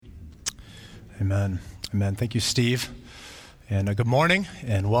Amen. Amen. Thank you, Steve. And good morning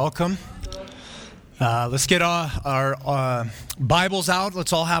and welcome. Let's get our Bibles out.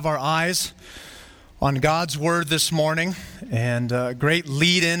 Let's all have our eyes on God's Word this morning. And a great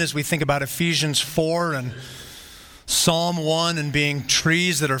lead-in as we think about Ephesians 4 and Psalm 1 and being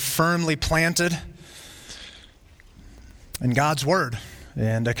trees that are firmly planted in God's Word.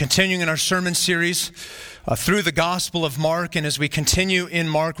 And continuing in our sermon series through the Gospel of Mark. And as we continue in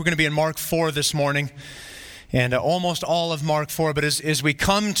Mark, we're going to be in Mark 4 this morning. And almost all of Mark 4. But as we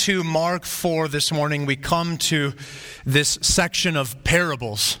come to Mark 4 this morning, we come to this section of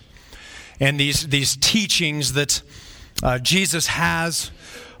parables. And these teachings that Jesus has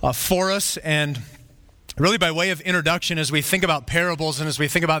for us. And really by way of introduction, as we think about parables and as we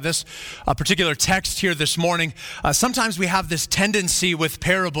think about this particular text here this morning, sometimes we have this tendency with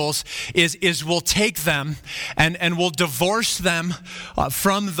parables is we'll take them and we'll divorce them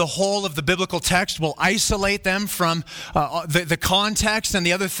from the whole of the biblical text. We'll isolate them from the context and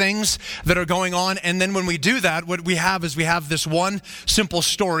the other things that are going on. And then when we do that, what we have is we have this one simple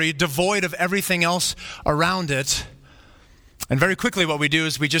story devoid of everything else around it. And very quickly what we do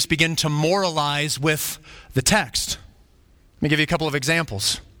is we just begin to moralize with the text. Let me give you a couple of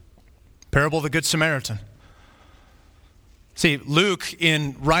examples. Parable of the Good Samaritan. See, Luke,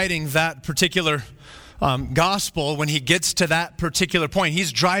 in writing that particular gospel, when he gets to that particular point,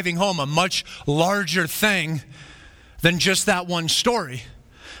 he's driving home a much larger thing than just that one story.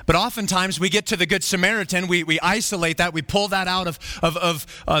 But oftentimes we get to the Good Samaritan, we isolate that, we pull that out of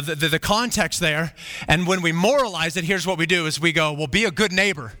the context there, and when we moralize it, here's what we do, is we go, well, be a good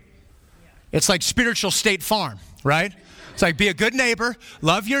neighbor. It's like spiritual State Farm, right? It's like, be a good neighbor,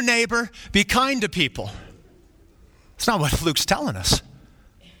 love your neighbor, be kind to people. That's not what Luke's telling us.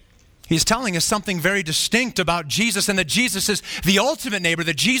 He's telling us something very distinct about Jesus, and that Jesus is the ultimate neighbor,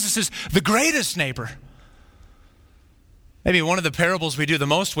 that Jesus is the greatest neighbor. Maybe one of the parables we do the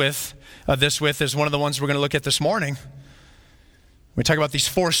most with is one of the ones we're going to look at this morning. We talk about these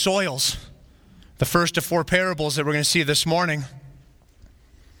four soils, the first of four parables that we're going to see this morning.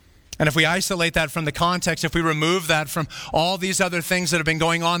 And if we isolate that from the context, if we remove that from all these other things that have been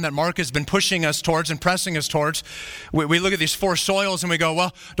going on that Mark has been pushing us towards and pressing us towards, we look at these four soils and we go,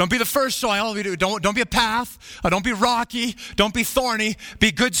 well, don't be the first soil. Don't be a path. Don't be rocky. Don't be thorny.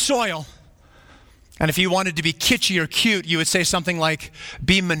 Be good soil. And if you wanted to be kitschy or cute, you would say something like,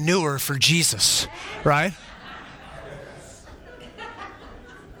 be manure for Jesus, right?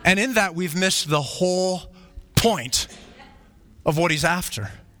 And in that, we've missed the whole point of what he's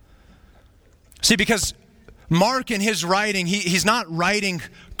after. See, because Mark in his writing, he's not writing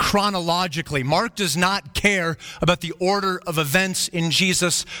chronologically. Mark does not care about the order of events in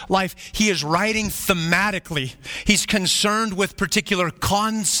Jesus' life. He is writing thematically. He's concerned with particular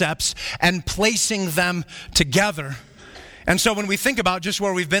concepts and placing them together. And so when we think about just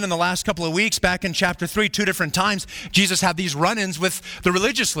where we've been in the last couple of weeks, back in chapter 3, 2 different times, Jesus had these run-ins with the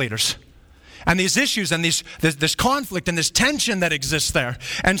religious leaders. And these issues and this conflict and this tension that exists there.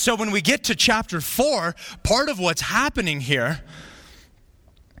 And so when we get to chapter 4, part of what's happening here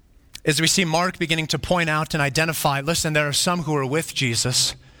is we see Mark beginning to point out and identify, listen, there are some who are with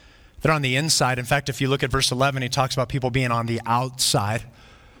Jesus. They're on the inside. In fact, if you look at verse 11, he talks about people being on the outside.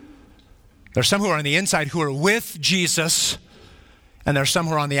 There are some who are on the inside who are with Jesus, and there are some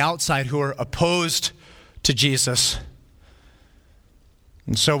who are on the outside who are opposed to Jesus.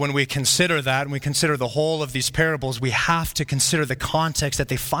 And so when we consider that, and we consider the whole of these parables, we have to consider the context that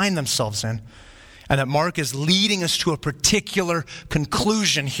they find themselves in, and that Mark is leading us to a particular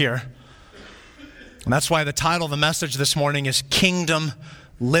conclusion here. And that's why the title of the message this morning is Kingdom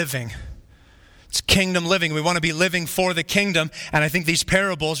Living. It's kingdom living. We want to be living for the kingdom. And I think these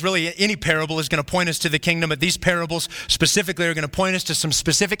parables, really any parable is going to point us to the kingdom, but these parables specifically are going to point us to some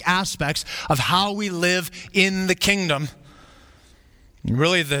specific aspects of how we live in the kingdom.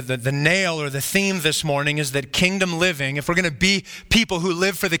 Really, the nail or the theme this morning is that kingdom living, if we're going to be people who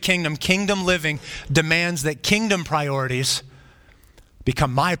live for the kingdom living demands that kingdom priorities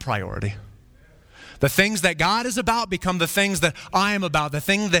become my priority. The things that God is about become the things that I am about. The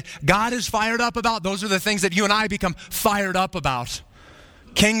thing that God is fired up about, those are the things that you and I become fired up about.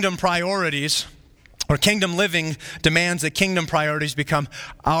 Kingdom priorities, or kingdom living demands that kingdom priorities become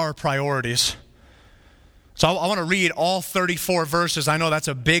our priorities. So I want to read all 34 verses. I know that's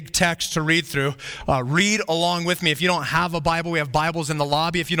a big text to read through. Read along with me. If you don't have a Bible, we have Bibles in the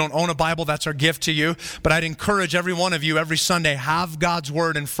lobby. If you don't own a Bible, that's our gift to you. But I'd encourage every one of you every Sunday, have God's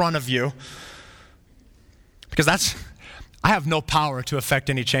Word in front of you. Because I have no power to affect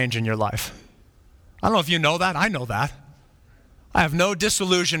any change in your life. I don't know if you know that. I know that. I have no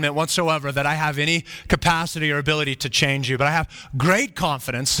disillusionment whatsoever that I have any capacity or ability to change you, but I have great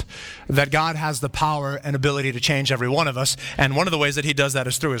confidence that God has the power and ability to change every one of us, and one of the ways that he does that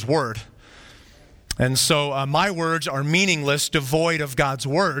is through his word. And so my words are meaningless, devoid of God's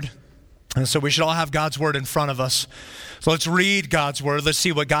word, and so we should all have God's word in front of us. So let's read God's word. Let's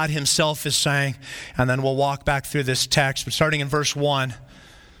see what God himself is saying, and then we'll walk back through this text. But starting in verse 1,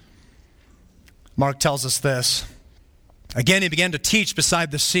 Mark tells us this. Again, he began to teach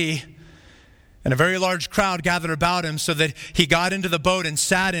beside the sea, and a very large crowd gathered about him, so that he got into the boat and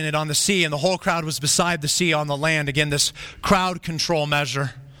sat in it on the sea, and the whole crowd was beside the sea on the land. Again, this crowd control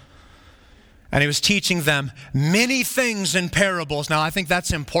measure. And he was teaching them many things in parables. Now, I think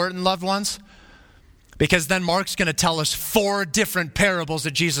that's important, loved ones, because then Mark's going to tell us 4 different parables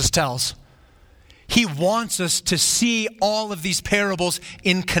that Jesus tells. He wants us to see all of these parables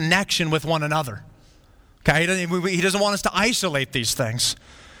in connection with one another. Okay, he doesn't want us to isolate these things.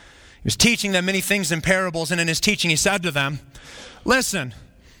 He was teaching them many things in parables, and in his teaching he said to them, listen,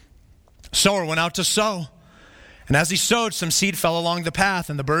 sower went out to sow. And as he sowed, some seed fell along the path,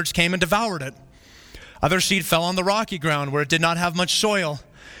 and the birds came and devoured it. Other seed fell on the rocky ground, where it did not have much soil.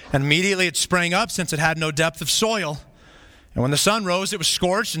 And immediately it sprang up, since it had no depth of soil. And when the sun rose, it was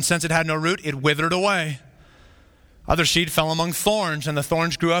scorched, and since it had no root, it withered away. Other seed fell among thorns, and the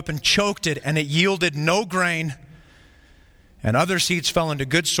thorns grew up and choked it, and it yielded no grain. And other seeds fell into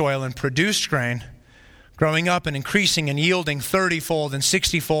good soil and produced grain, growing up and increasing and yielding 30-fold and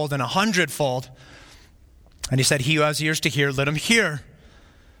 60-fold and 100-fold. And he said, he who has ears to hear, let him hear.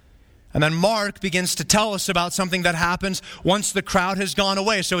 And then Mark begins to tell us about something that happens once the crowd has gone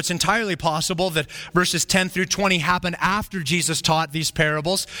away. So it's entirely possible that verses 10 through 20 happen after Jesus taught these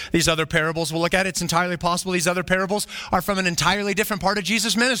parables. These other parables we'll look at, it's entirely possible these other parables are from an entirely different part of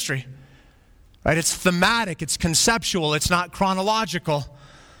Jesus' ministry. Right? It's thematic, it's conceptual, it's not chronological.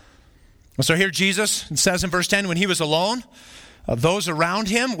 And so here Jesus says in verse 10, when he was alone, those around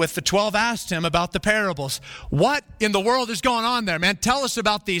him with the 12 asked him about the parables. What in the world is going on there, man? Tell us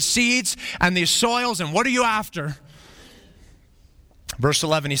about these seeds and these soils, and what are you after? Verse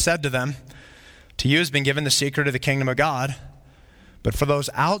 11, he said to them, to you has been given the secret of the kingdom of God, but for those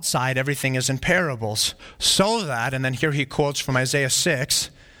outside, everything is in parables, so that, and then here he quotes from Isaiah 6,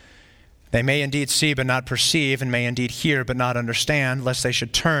 they may indeed see but not perceive, and may indeed hear but not understand, lest they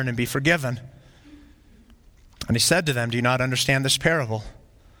should turn and be forgiven. And he said to them, do you not understand this parable?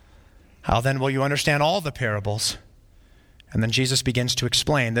 How then will you understand all the parables? And then Jesus begins to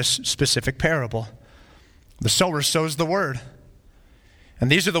explain this specific parable. The sower sows the word.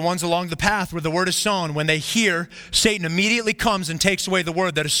 And these are the ones along the path where the word is sown. When they hear, Satan immediately comes and takes away the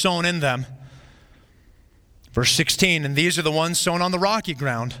word that is sown in them. Verse 16, and these are the ones sown on the rocky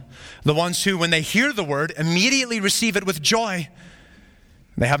ground. The ones who, when they hear the word, immediately receive it with joy.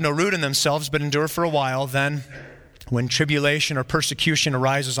 They have no root in themselves, but endure for a while. Then, when tribulation or persecution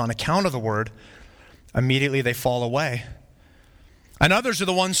arises on account of the word, immediately they fall away. And others are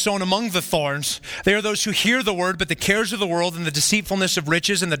the ones sown among the thorns. They are those who hear the word, but the cares of the world and the deceitfulness of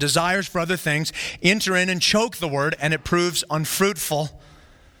riches and the desires for other things enter in and choke the word, and it proves unfruitful.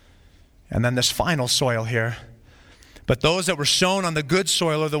 And then this final soil here. But those that were sown on the good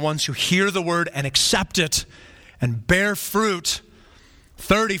soil are the ones who hear the word and accept it and bear fruit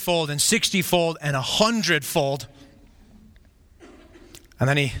 30-fold and 60-fold and 100-fold. And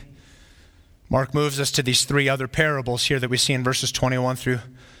then Mark moves us to these 3 other parables here that we see in verses 21 through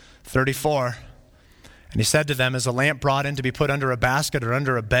 34. And he said to them, is a lamp brought in to be put under a basket or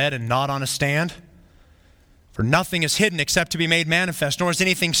under a bed and not on a stand? For nothing is hidden except to be made manifest, nor is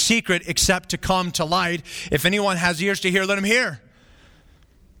anything secret except to come to light. If anyone has ears to hear, let him hear.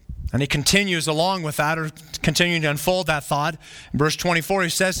 And he continues along with that, or continuing to unfold that thought. In verse 24, he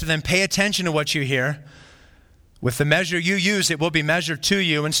says to them, pay attention to what you hear. With the measure you use, it will be measured to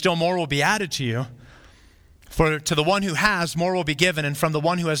you, and still more will be added to you. For to the one who has, more will be given, and from the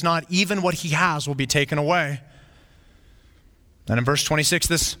one who has not, even what he has will be taken away. And in verse 26,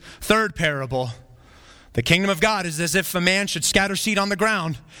 this third parable, the kingdom of God is as if a man should scatter seed on the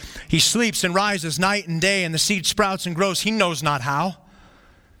ground. He sleeps and rises night and day, and the seed sprouts and grows, he knows not how.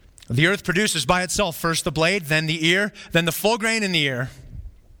 The earth produces by itself first the blade, then the ear, then the full grain in the ear.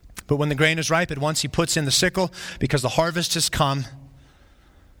 But when the grain is ripe, at once he puts in the sickle, because the harvest has come.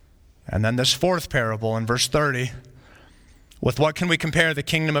 And then this fourth parable in verse 30. With what can we compare the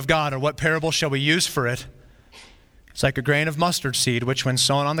kingdom of God, or what parable shall we use for it? It's like a grain of mustard seed, which when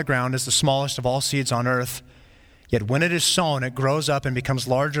sown on the ground is the smallest of all seeds on earth. Yet when it is sown, it grows up and becomes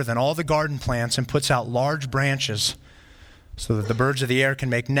larger than all the garden plants and puts out large branches, so that the birds of the air can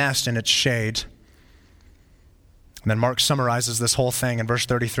make nest in its shade. And then Mark summarizes this whole thing in verse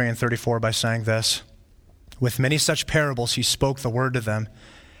 33 and 34 by saying this: with many such parables he spoke the word to them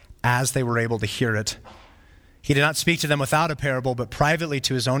as they were able to hear it. He did not speak to them without a parable, but privately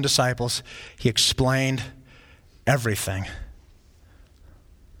to his own disciples he explained everything.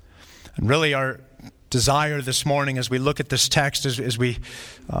 And really our desire this morning as we look at this text, as we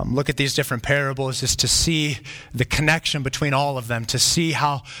look at these different parables, is to see the connection between all of them, to see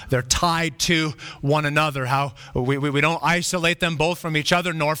how they're tied to one another, how we don't isolate them both from each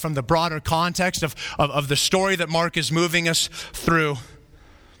other nor from the broader context of the story that Mark is moving us through.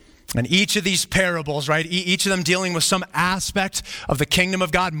 And each of these parables, right, each of them dealing with some aspect of the kingdom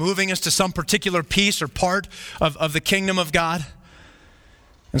of God, moving us to some particular piece or part of the kingdom of God.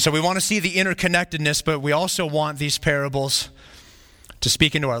 And so we want to see the interconnectedness, but we also want these parables to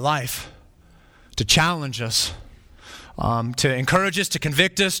speak into our life, to challenge us, to encourage us, to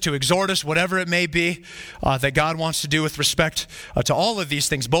convict us, to exhort us, whatever it may be that God wants to do with respect to all of these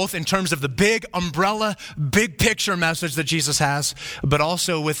things, both in terms of the big umbrella, big picture message that Jesus has, but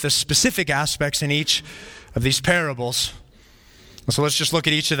also with the specific aspects in each of these parables. So let's just look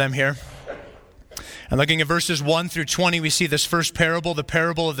at each of them here. And looking at verses 1 through 20, we see this first parable, the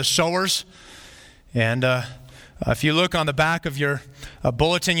parable of the sowers. And if you look on the back of your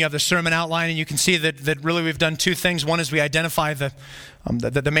bulletin, you have the sermon outline, and you can see that really we've done two things. One is we identify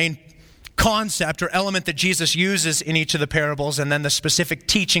the main concept or element that Jesus uses in each of the parables, and then the specific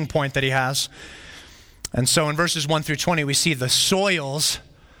teaching point that he has. And so in verses 1 through 20, we see the soils.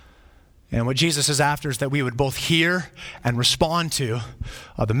 And what Jesus is after is that we would both hear and respond to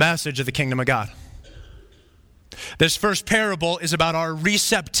the message of the kingdom of God. This first parable is about our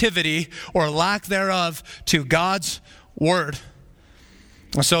receptivity or lack thereof to God's word.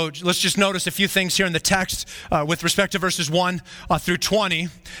 So let's just notice a few things here in the text with respect to verses 1 through 20.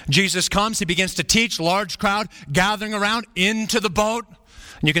 Jesus comes, he begins to teach, large crowd gathering around into the boat.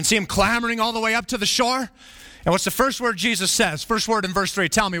 And you can see him clamoring all the way up to the shore. And what's the first word Jesus says? First word in verse 3,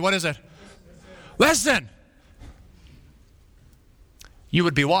 tell me, what is it? Listen. You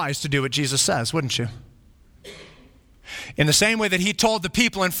would be wise to do what Jesus says, wouldn't you? In the same way that he told the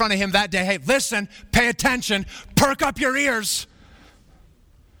people in front of him that day, hey, listen, pay attention, perk up your ears.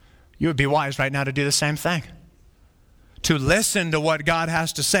 You would be wise right now to do the same thing. To listen to what God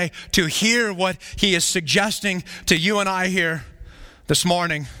has to say, to hear what he is suggesting to you and I here this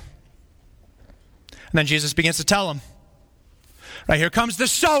morning. And then Jesus begins to tell them, right, here comes the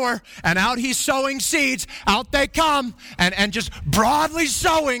sower, and out he's sowing seeds. Out they come, and just broadly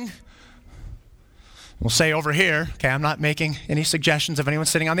sowing. We'll say over here, okay, I'm not making any suggestions of anyone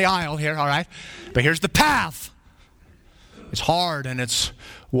sitting on the aisle here, all right? But here's the path. It's hard and it's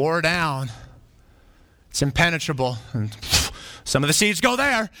wore down. It's impenetrable. And some of the seeds go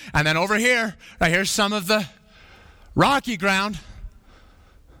there. And then over here, right here's some of the rocky ground.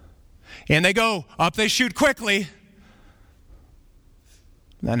 In they go, up they shoot quickly.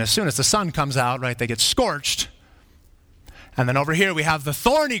 And as soon as the sun comes out, right, they get scorched. And then over here we have the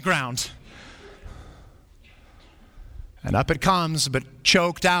thorny ground. And up it comes, but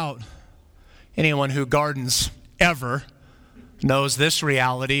choked out. Anyone who gardens ever knows this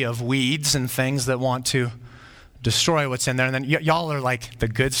reality of weeds and things that want to destroy what's in there. And then y'all are like the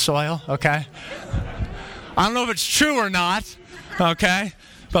good soil, okay? I don't know if it's true or not, okay?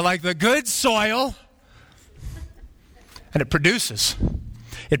 But like the good soil, and it produces.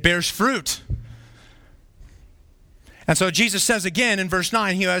 It bears fruit. And so Jesus says again in verse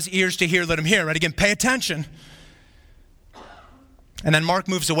 9, he who has ears to hear, let him hear. Right, again, pay attention. And then Mark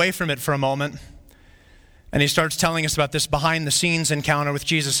moves away from it for a moment, and he starts telling us about this behind-the-scenes encounter with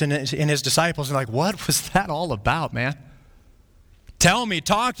Jesus and his disciples. And like, what was that all about, man? Tell me,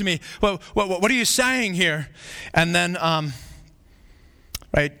 talk to me. What are you saying here? And then,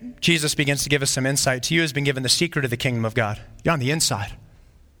 right, Jesus begins to give us some insight. To you has been given the secret of the kingdom of God. You're on the inside.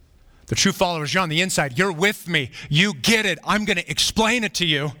 The true followers, you're on the inside. You're with me. You get it. I'm going to explain it to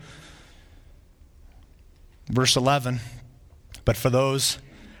you. Verse 11. But for those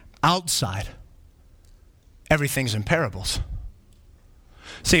outside, everything's in parables.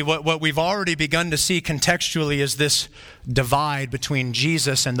 See, what we've already begun to see contextually is this divide between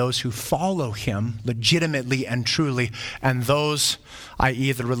Jesus and those who follow him legitimately and truly, and those,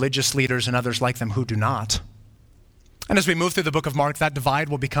 i.e. the religious leaders and others like them who do not. And as we move through the book of Mark, that divide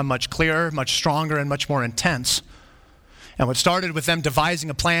will become much clearer, much stronger, and much more intense. And what started with them devising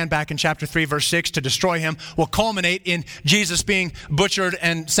a plan back in chapter 3, verse 6 to destroy him will culminate in Jesus being butchered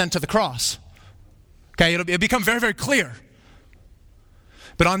and sent to the cross. Okay, it'll become very, very clear.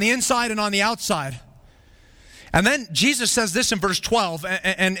 But on the inside and on the outside. And then Jesus says this in verse 12,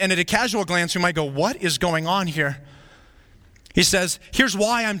 and at a casual glance, we might go, what is going on here? He says, here's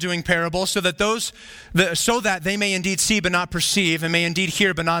why I'm doing parables, so that they may indeed see but not perceive, and may indeed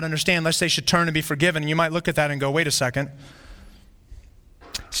hear but not understand, lest they should turn and be forgiven. And you might look at that and go, wait a second.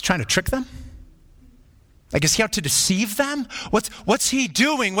 He's trying to trick them? Like, is he out to deceive them? What's he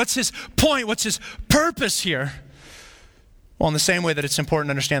doing? What's his point? What's his purpose here? Well, in the same way that it's important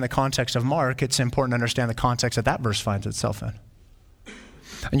to understand the context of Mark, it's important to understand the context that verse finds itself in.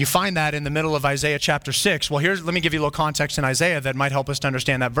 And you find that in the middle of Isaiah chapter 6. Well, let me give you a little context in Isaiah that might help us to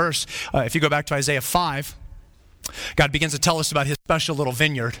understand that verse. If you go back to Isaiah 5, God begins to tell us about his special little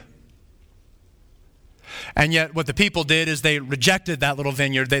vineyard. And yet what the people did is they rejected that little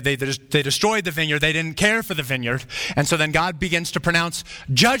vineyard. They destroyed the vineyard. They didn't care for the vineyard. And so then God begins to pronounce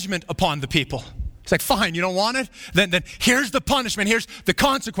judgment upon the people. It's like, fine, you don't want it? Then here's the punishment. Here's the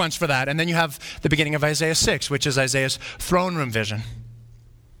consequence for that. And then you have the beginning of Isaiah 6, which is Isaiah's throne room vision,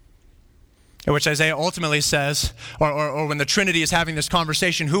 in which Isaiah ultimately says, or when the Trinity is having this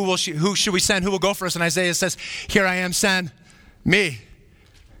conversation, who should we send? Who will go for us? And Isaiah says, here I am, send me.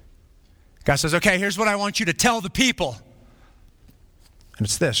 God says, okay, here's what I want you to tell the people. And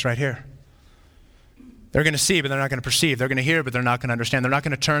it's this right here. They're going to see, but they're not going to perceive. They're going to hear, but they're not going to understand. They're not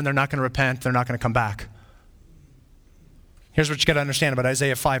going to turn. They're not going to repent. They're not going to come back. Here's what you got to understand about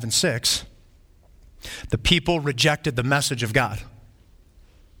Isaiah 5 and 6. The people rejected the message of God.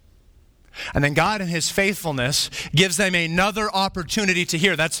 And then God in his faithfulness gives them another opportunity to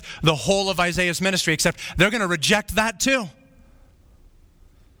hear. That's the whole of Isaiah's ministry, except they're going to reject that too.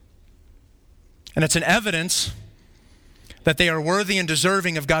 And it's an evidence that they are worthy and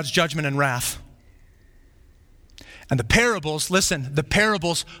deserving of God's judgment and wrath. And the parables, listen, the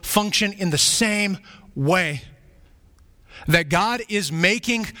parables function in the same way. That God is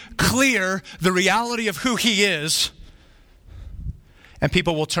making clear the reality of who he is, and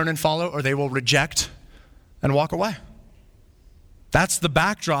people will turn and follow, or they will reject and walk away. That's the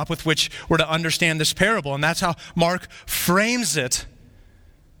backdrop with which we're to understand this parable, and that's how Mark frames it.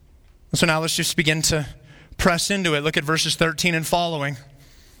 So now let's just begin to press into it. Look at verses 13 and following.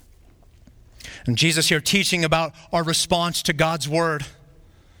 And Jesus here teaching about our response to God's word.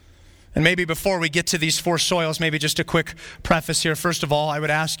 And maybe before we get to these four soils, maybe just a quick preface here. First of all, I would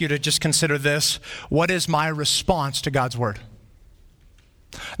ask you to just consider this. What is my response to God's word?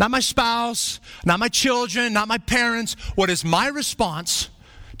 Not my spouse, not my children, not my parents. What is my response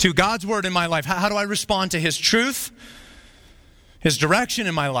to God's word in my life? How do I respond to his truth, his direction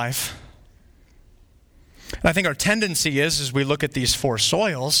in my life? And I think our tendency is, as we look at these four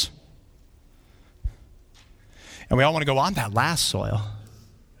soils, and we all want to go on that last soil.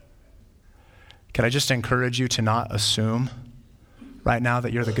 Can I just encourage you to not assume right now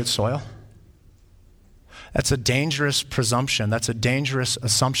that you're the good soil? That's a dangerous presumption. That's a dangerous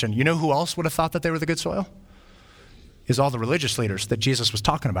assumption. You know who else would have thought that they were the good soil? Is all the religious leaders that Jesus was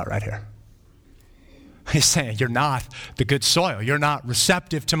talking about right here. He's saying, you're not the good soil. You're not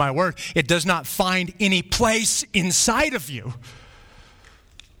receptive to my word. It does not find any place inside of you.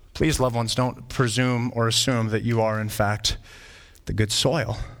 Please, loved ones, don't presume or assume that you are, in fact, the good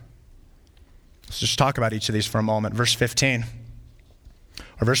soil. Let's just talk about each of these for a moment. Verse 15,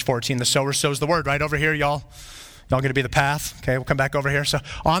 or verse 14, the sower sows the word. Right over here, y'all. Y'all going to be the path? Okay, we'll come back over here. So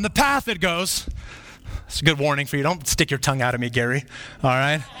on the path it goes. It's a good warning for you. Don't stick your tongue out at me, Gary. All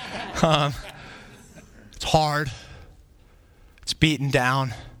right? It's hard. It's beaten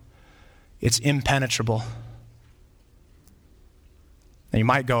down. It's impenetrable. And you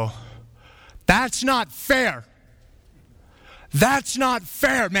might go, that's not fair. That's not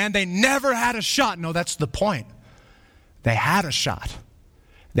fair, man. They never had a shot. No, that's the point. They had a shot.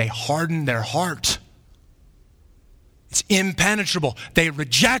 They hardened their heart. It's impenetrable. They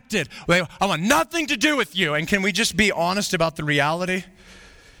rejected. I want nothing to do with you. And can we just be honest about the reality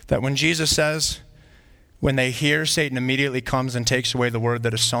that when Jesus says, when they hear, Satan immediately comes and takes away the word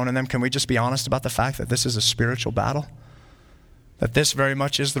that is sown in them? Can we just be honest about the fact that this is a spiritual battle? That this very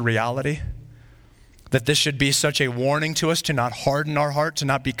much is the reality? That this should be such a warning to us to not harden our heart, to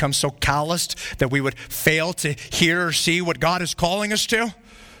not become so calloused that we would fail to hear or see what God is calling us to?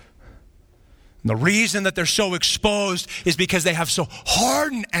 And the reason that they're so exposed is because they have so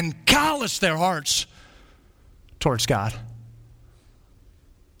hardened and calloused their hearts towards God.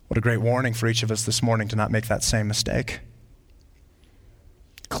 What a great warning for each of us this morning to not make that same mistake.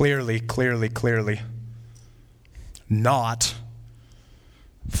 Clearly, not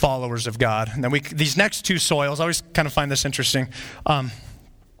followers of God. And then these next two soils, I always kind of find this interesting.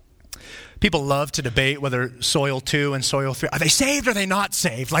 People love to debate whether soil 2 and soil 3, are they saved or are they not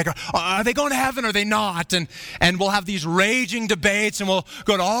saved? Like, are they going to heaven or are they not? And we'll have these raging debates, and we'll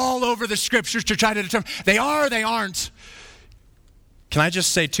go to all over the scriptures to try to determine, they are or they aren't. Can I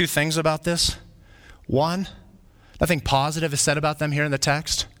just say 2 things about this? One, nothing positive is said about them here in the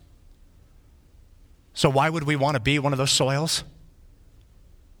text. So why would we want to be one of those soils?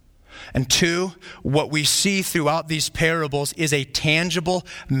 And 2, what we see throughout these parables is a tangible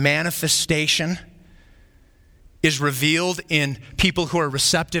manifestation, is revealed in people who are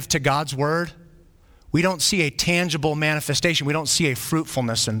receptive to God's word. We don't see a tangible manifestation. We don't see a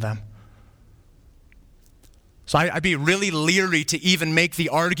fruitfulness in them. So I'd be really leery to even make the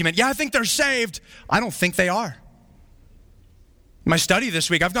argument, yeah, I think they're saved. I don't think they are. In my study this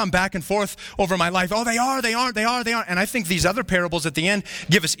week, I've gone back and forth over my life. Oh, they are, they aren't, they are, they aren't. And I think these other parables at the end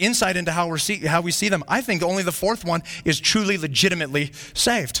give us insight into how we see them. I think only the 4th one is truly, legitimately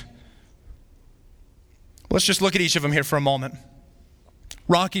saved. Let's just look at each of them here for a moment.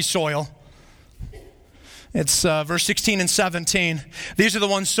 Rocky soil. It's verse 16 and 17. These are the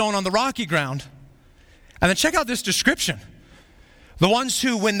ones sown on the rocky ground. And then check out this description. The ones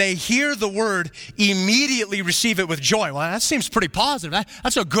who, when they hear the word, immediately receive it with joy. Well, that seems pretty positive.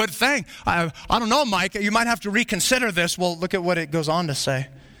 That's a good thing. I don't know, Mike. You might have to reconsider this. Well, look at what it goes on to say.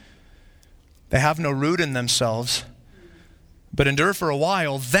 They have no root in themselves, but endure for a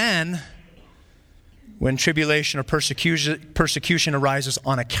while. Then, when tribulation or persecution arises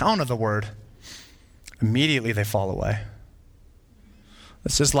on account of the word, immediately they fall away.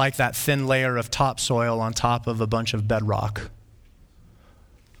 This is like that thin layer of topsoil on top of a bunch of bedrock.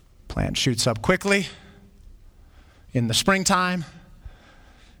 Plant shoots up quickly in the springtime.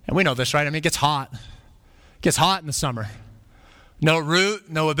 And we know this, right? I mean, it gets hot. It gets hot in the summer. No root,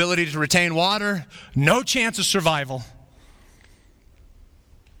 no ability to retain water, no chance of survival.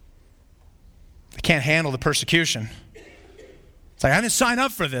 They can't handle the persecution. It's like, I didn't sign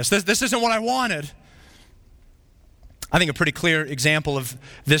up for this. This isn't what I wanted. I think a pretty clear example of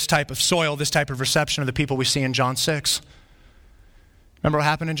this type of soil, this type of reception, are the people we see in John 6. Remember what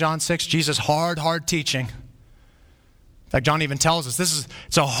happened in John 6? Jesus' hard teaching. In fact, John even tells us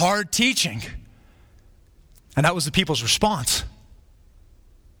it's a hard teaching. And that was the people's response.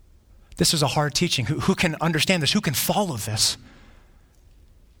 This is a hard teaching. Who can understand this? Who can follow this?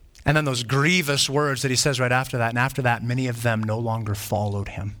 And then those grievous words that he says right after that. And after that, many of them no longer followed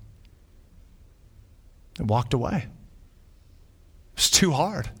him. They walked away. It was too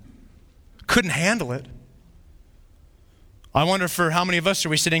hard. Couldn't handle it. I wonder for how many of us are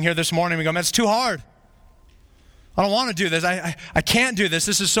we sitting here this morning and we go, man, it's too hard. I don't want to do this. I can't do this.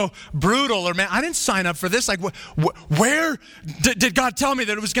 This is so brutal. Or, man, I didn't sign up for this. Like, where did God tell me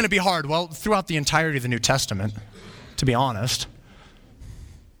that it was going to be hard? Well, throughout the entirety of the New Testament, to be honest.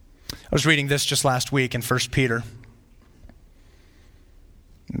 I was reading this just last week in 1 Peter.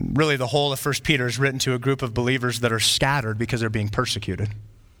 Really, the whole of 1 Peter is written to a group of believers that are scattered because they're being persecuted.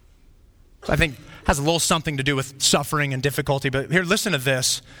 I think has a little something to do with suffering and difficulty. But here, listen to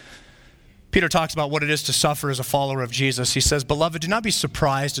this. Peter talks about what it is to suffer as a follower of Jesus. He says, "Beloved, do not be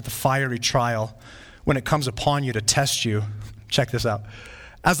surprised at the fiery trial when it comes upon you to test you." Check this out.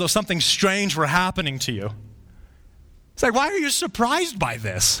 "As though something strange were happening to you." It's like, why are you surprised by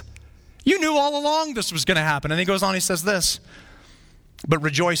this? You knew all along this was going to happen. And he goes on, he says this, "But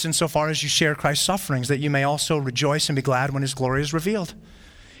rejoice insofar as you share Christ's sufferings, that you may also rejoice and be glad when his glory is revealed.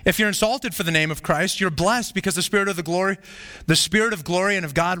 If you're insulted for the name of Christ, you're blessed because the Spirit of glory and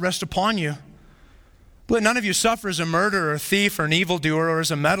of God rest upon you. Let none of you suffer as a murderer, or thief, or an evildoer, or as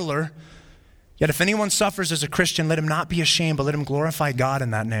a meddler. Yet if anyone suffers as a Christian, let him not be ashamed, but let him glorify God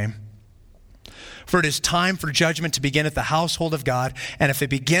in that name. For it is time for judgment to begin at the household of God. And if it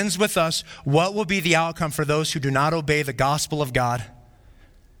begins with us, what will be the outcome for those who do not obey the gospel of God?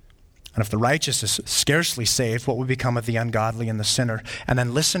 And if the righteous is scarcely saved, what will become of the ungodly and the sinner?" And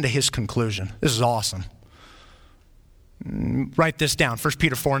then listen to his conclusion. This is awesome. Write this down, 1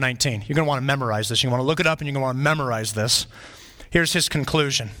 Peter 4:19. You're going to want to memorize this. You're going to want to look it up and you're going to want to memorize this. Here's his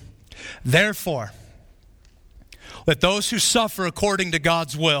conclusion. "Therefore, let those who suffer according to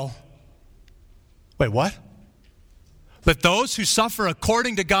God's will..." Wait, what? Let those who suffer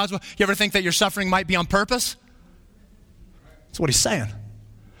according to God's will. You ever think that your suffering might be on purpose? That's what he's saying.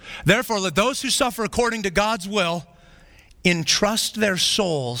 "Therefore, let those who suffer according to God's will entrust their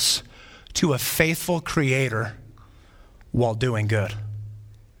souls to a faithful Creator while doing good."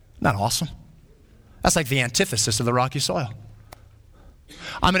 Isn't that awesome? That's like the antithesis of the rocky soil.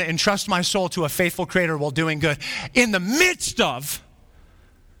 I'm going to entrust my soul to a faithful Creator while doing good in the midst of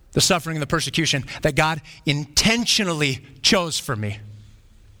the suffering and the persecution that God intentionally chose for me.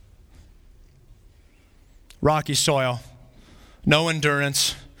 rocky soil, no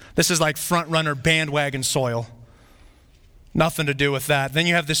endurance. This is like front runner bandwagon soil. Nothing to do with that. Then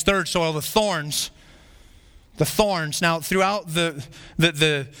you have this third soil, the thorns. The thorns. Now, throughout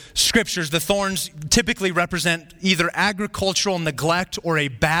the scriptures, the thorns typically represent either agricultural neglect or a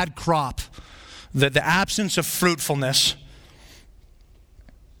bad crop, the absence of fruitfulness.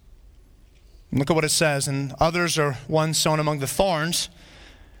 Look at what it says. And others are ones sown among the thorns.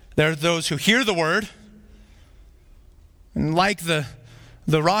 There are those who hear the word, and like the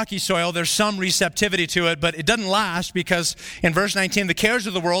rocky soil, there's some receptivity to it, but it doesn't last because in verse 19, the cares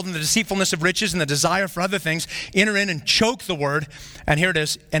of the world and the deceitfulness of riches and the desire for other things enter in and choke the word. And here it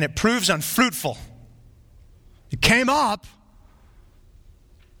is, and it proves unfruitful. It came up,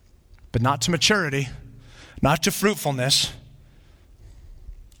 but not to maturity, not to fruitfulness.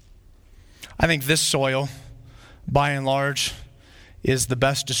 I think this soil, by and large, is the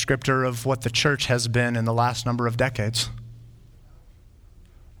best descriptor of what the church has been in the last number of decades.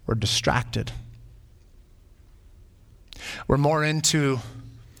 We're distracted. We're more into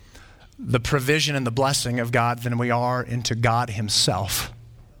the provision and the blessing of God than we are into God himself.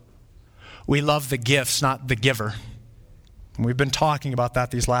 We love the gifts, not the giver. And we've been talking about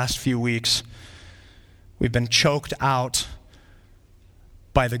that these last few weeks. We've been choked out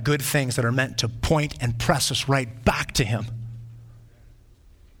by the good things that are meant to point and press us right back to him.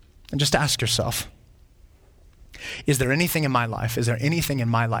 And just ask yourself, is there anything in my life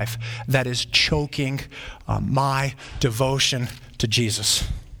that is choking my devotion to Jesus?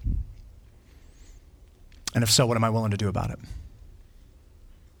 And if so, what am I willing to do about it?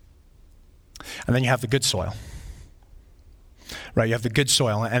 And then you have the good soil. Right, you have the good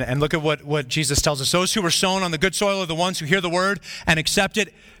soil. And look at what Jesus tells us. Those who were sown on the good soil are the ones who hear the word and accept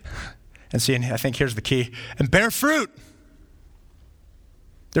it. And see, and I think here's the key. And bear fruit.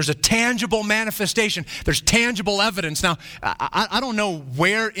 There's a tangible manifestation. There's tangible evidence. Now, I don't know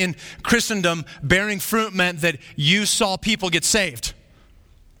where in Christendom bearing fruit meant that you saw people get saved.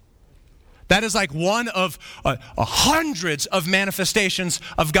 That is like one of hundreds of manifestations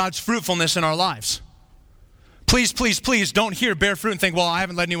of God's fruitfulness in our lives. Please, please, please don't hear bear fruit and think, well, I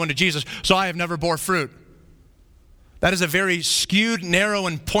haven't led anyone to Jesus, so I have never bore fruit. That is a very skewed, narrow,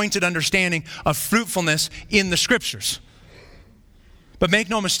 and pointed understanding of fruitfulness in the scriptures. But make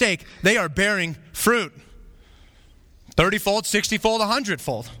no mistake, they are bearing fruit. 30-fold, 60-fold,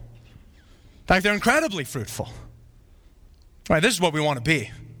 100-fold. In fact, they're incredibly fruitful. All right, this is what we want to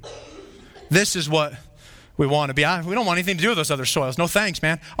be. This is what we want to be. We don't want anything to do with those other soils. No thanks,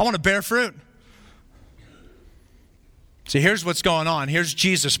 man. I want to bear fruit. See, here's what's going on. Here's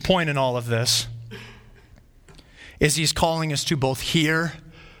Jesus' point in all of this. Is he's calling us to both hear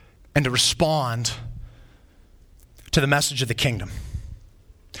and to respond to the message of the kingdom.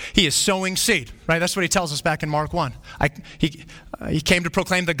 He is sowing seed, right? That's what he tells us back in Mark 1. He came to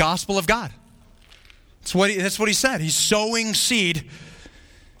proclaim the gospel of God. That's what he said. He's sowing seed.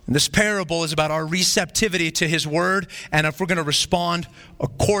 And this parable is about our receptivity to his word and if we're going to respond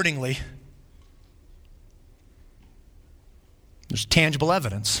accordingly. There's tangible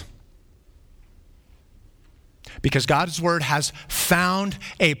evidence. Because God's word has found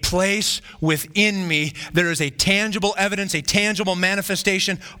a place within me. There is a tangible evidence, a tangible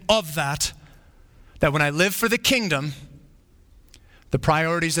manifestation of that. That when I live for the kingdom, the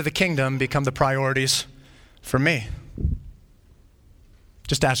priorities of the kingdom become the priorities for me.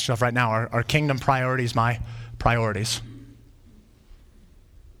 Just ask yourself right now, are kingdom priorities my priorities?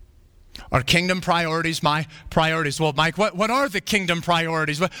 Are kingdom priorities my priorities? Well, Mike, what are the kingdom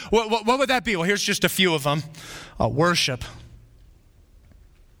priorities? What would that be? Well, here's just a few of them. Worship.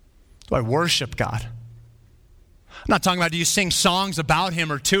 Do I worship God? I'm not talking about do you sing songs about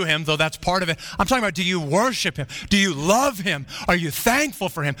him or to him, though that's part of it. I'm talking about do you worship him? Do you love him? Are you thankful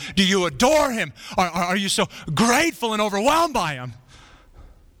for him? Do you adore him? Are you so grateful and overwhelmed by him?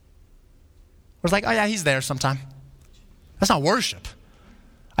 It's like, oh yeah, he's there sometime. That's not worship.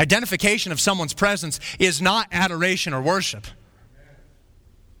 Identification of someone's presence is not adoration or worship.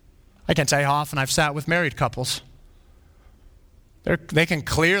 I can't tell you how often I've sat with married couples. They can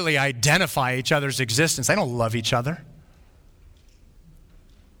clearly identify each other's existence. They don't love each other.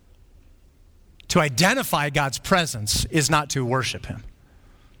 To identify God's presence is not to worship him.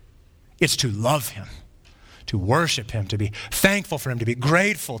 It's to love him, to worship him, to be thankful for him, to be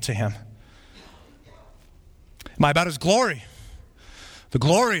grateful to him. Am I about his glory? The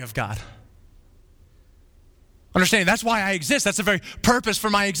glory of God. Understanding that's why I exist. That's the very purpose for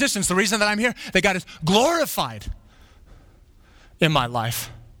my existence. The reason that I'm here, that God is glorified in my life.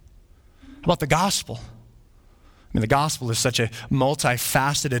 How about the gospel? I mean, the gospel is such a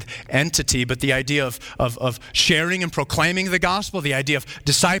multifaceted entity, but the idea of sharing and proclaiming the gospel, the idea of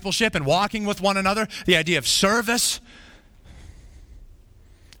discipleship and walking with one another, the idea of service,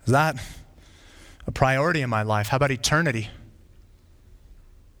 is that a priority in my life? How about eternity?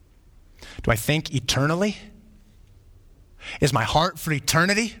 Do I think eternally? Is my heart for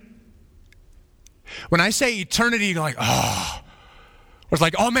eternity? When I say eternity, you're like, oh. Or it's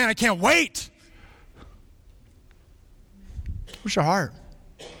like, oh man, I can't wait. Where's your heart?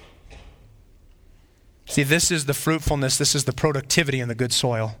 See, this is the fruitfulness, this is the productivity in the good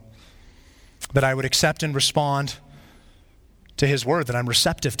soil. That I would accept and respond to his word, that I'm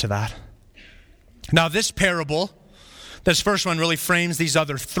receptive to that. Now this parable, this first one really frames these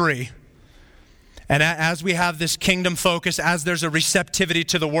other three. And as we have this kingdom focus, as there's a receptivity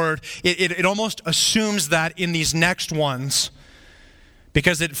to the word, it almost assumes that in these next ones,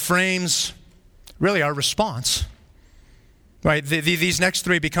 because it frames really our response. Right, these next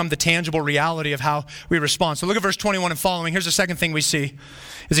three become the tangible reality of how we respond. So look at verse 21 and following. Here's the second thing we see,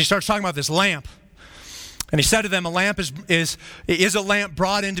 is he starts talking about this lamp. And he said to them, a lamp is a lamp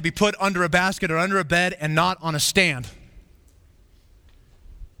brought in to be put under a basket or under a bed and not on a stand.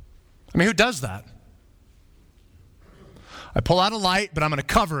 I mean, who does that? I pull out a light, but I'm going to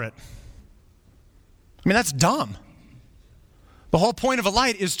cover it. I mean, that's dumb. The whole point of a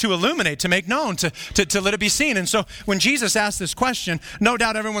light is to illuminate, to make known, to let it be seen. And so when Jesus asked this question, no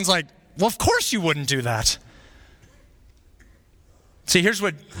doubt everyone's like, well, of course you wouldn't do that. See, here's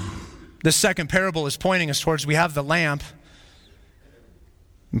what this second parable is pointing us towards. We have the lamp.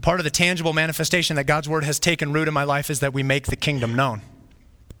 And part of the tangible manifestation that God's word has taken root in my life is that we make the kingdom known.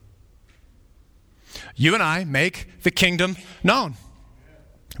 You and I make the kingdom known.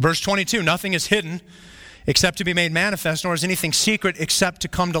 Verse 22, nothing is hidden except to be made manifest, nor is anything secret except to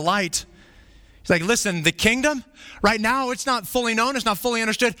come to light. He's like, listen, the kingdom, right now, it's not fully known, it's not fully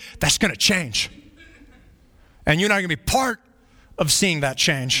understood. That's going to change. And you and I are going to be part of seeing that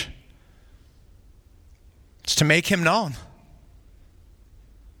change. It's to make him known.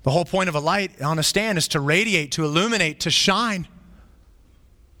 The whole point of a light on a stand is to radiate, to illuminate, to shine.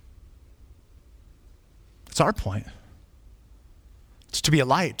 That's our point. It's to be a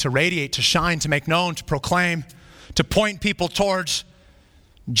light, to radiate, to shine, to make known, to proclaim, to point people towards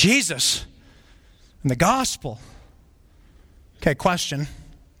Jesus and the gospel. Okay, question.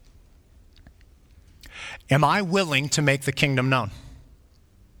 Am I willing to make the kingdom known?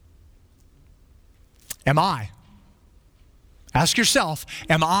 Am I? Ask yourself,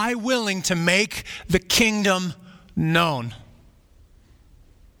 am I willing to make the kingdom known?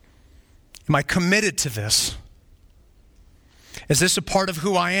 Am I committed to this? Is this a part of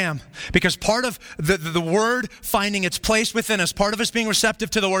who I am? Because part of the word finding its place within us, part of us being receptive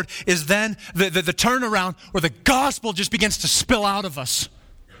to the word, is then the turnaround where the gospel just begins to spill out of us.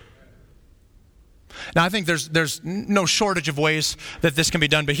 Now, I think there's no shortage of ways that this can be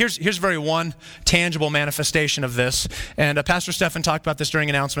done, but here's very one tangible manifestation of this. And Pastor Stephan talked about this during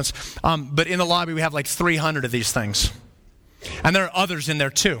announcements. But in the lobby, we have like 300 of these things. And there are others in there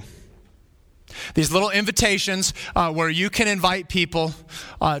too. These little invitations where you can invite people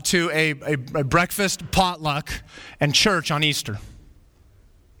to a breakfast potluck and church on Easter.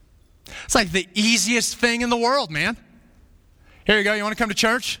 It's like the easiest thing in the world, man. Here you go, you want to come to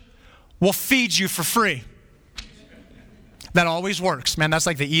church? We'll feed you for free. That always works, man. That's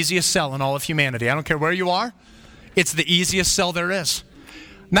like the easiest sell in all of humanity. I don't care where you are. It's the easiest sell there is.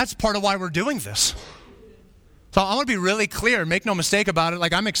 And that's part of why we're doing this. So I want to be really clear, make no mistake about it.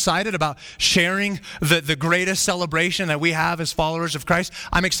 Like, I'm excited about sharing the greatest celebration that we have as followers of Christ.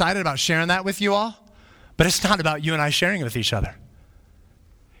 I'm excited about sharing that with you all. But it's not about you and I sharing it with each other.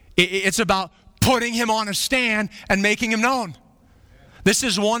 It's about putting him on a stand and making him known. This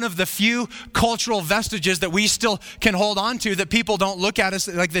is one of the few cultural vestiges that we still can hold on to, that people don't look at us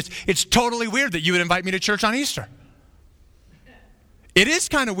like this. It's totally weird that you would invite me to church on Easter. It is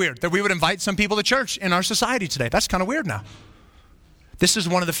kind of weird that we would invite some people to church in our society today. That's kind of weird now. This is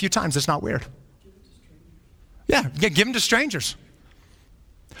one of the few times it's not weird. Yeah, give them to strangers.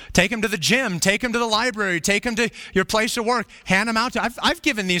 Take them to the gym. Take them to the library. Take them to your place of work. Hand them out to. I've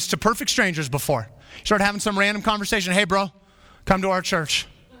given these to perfect strangers before. You start having some random conversation. Hey, bro, come to our church.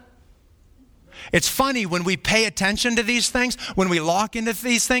 It's funny when we pay attention to these things, when we lock into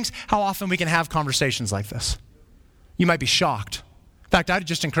these things, how often we can have conversations like this. You might be shocked. In fact, I'd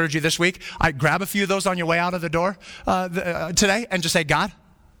just encourage you this week, I'd grab a few of those on your way out of the door today and just say, God,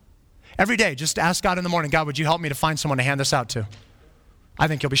 every day, just ask God in the morning, God, would you help me to find someone to hand this out to? I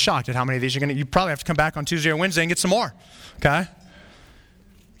think you'll be shocked at how many of these you're going to, you probably have to come back on Tuesday or Wednesday and get some more, okay?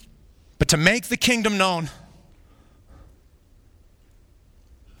 But to make the kingdom known,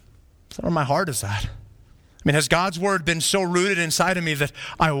 Is that where my heart is at? I mean, has God's word been so rooted inside of me that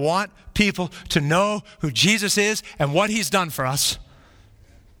I want people to know who Jesus is and what he's done for us?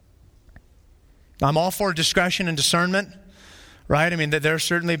 I'm all for discretion and discernment, right? I mean, there have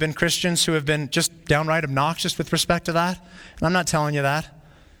certainly been Christians who have been just downright obnoxious with respect to that. And I'm not telling you that.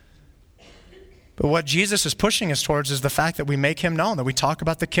 But what Jesus is pushing us towards is the fact that we make him known, that we talk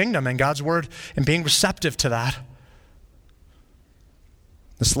about the kingdom and God's word and being receptive to that.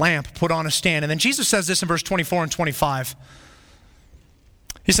 This lamp put on a stand. And then Jesus says this in verse 24 and 25.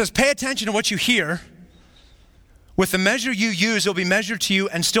 He says, pay attention to what you hear. With the measure you use, it'll be measured to you,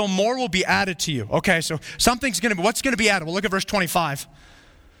 and still more will be added to you. Okay, so what's going to be added? Well, look at verse 25.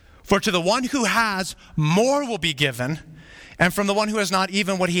 For to the one who has, more will be given, and from the one who has not,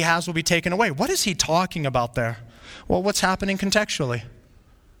 even what he has will be taken away. What is he talking about there? Well, what's happening contextually?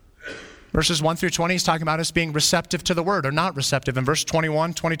 Verses 1 through 20, he's talking about us being receptive to the word or not receptive. In verse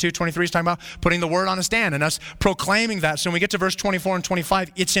 21, 22, 23, he's talking about putting the word on a stand and us proclaiming that. So when we get to verse 24 and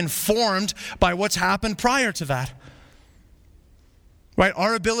 25, it's informed by what's happened prior to that. Right?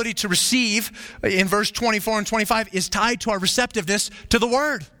 Our ability to receive in verse 24 and 25 is tied to our receptiveness to the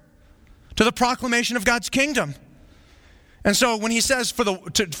word, to the proclamation of God's kingdom. And so when he says to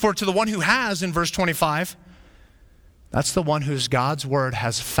the one who has in verse 25, that's the one whose God's word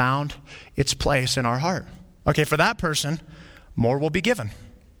has found its place in our heart. Okay, for that person, more will be given.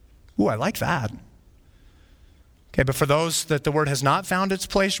 Ooh, I like that. Okay, but for those that the word has not found its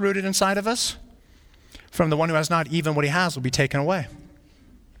place rooted inside of us, from the one who has not, even what he has will be taken away.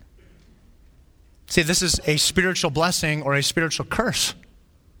 See, this is a spiritual blessing or a spiritual curse.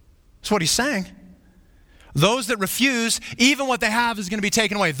 That's what he's saying. Those that refuse, even what they have is going to be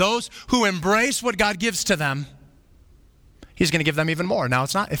taken away. Those who embrace what God gives to them, he's going to give them even more. Now,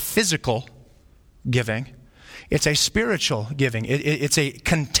 it's not a physical giving. It's a spiritual giving. It's a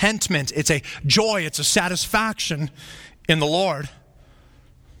contentment. It's a joy. It's a satisfaction in the Lord.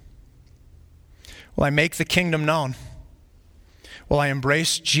 Will I make the kingdom known? Will I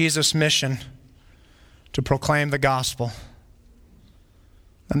embrace Jesus' mission to proclaim the gospel?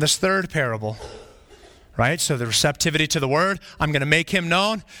 And this third parable, right? So the receptivity to the word, I'm going to make him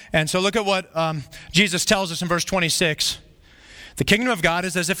known. And so look at what Jesus tells us in verse 26. The kingdom of God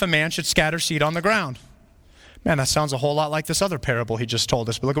is as if a man should scatter seed on the ground. Man, that sounds a whole lot like this other parable he just told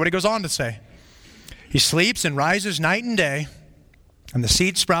us. But look at what he goes on to say. He sleeps and rises night and day, and the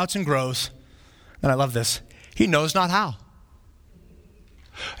seed sprouts and grows. And I love this. He knows not how.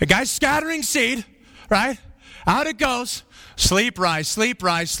 A guy's scattering seed, right? Out it goes. Sleep, rise, sleep,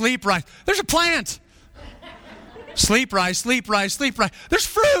 rise, sleep, rise. There's a plant. Sleep, rise, sleep, rise, sleep, rise. There's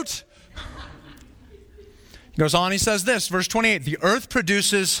fruit. He goes on, he says this, verse 28, the earth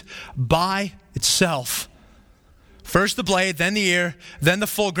produces by itself. First the blade, then the ear, then the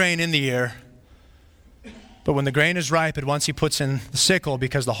full grain in the ear. But when the grain is ripe, at once he puts in the sickle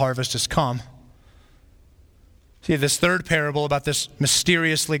because the harvest has come. See, this third parable about this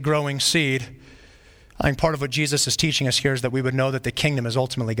mysteriously growing seed, I think part of what Jesus is teaching us here is that we would know that the kingdom is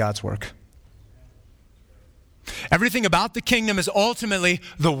ultimately God's work. Everything about the kingdom is ultimately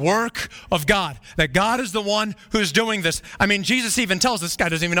the work of God. That God is the one who's doing this. I mean, Jesus even tells this guy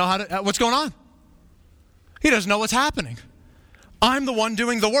doesn't even know what's going on. He doesn't know what's happening. I'm the one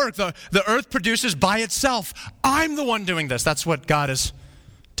doing the work. The earth produces by itself. I'm the one doing this. That's what God is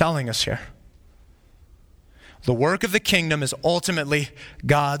telling us here. The work of the kingdom is ultimately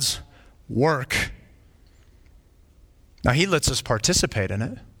God's work. Now, he lets us participate in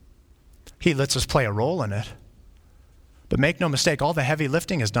it. He lets us play a role in it. But make no mistake, all the heavy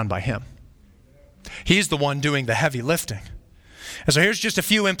lifting is done by him. He's the one doing the heavy lifting. And so here's just a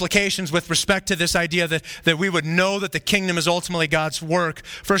few implications with respect to this idea that we would know that the kingdom is ultimately God's work.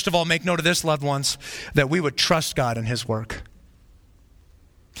 First of all, make note of this, loved ones, that we would trust God in his work.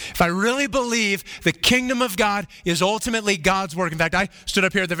 If I really believe the kingdom of God is ultimately God's work. In fact, I stood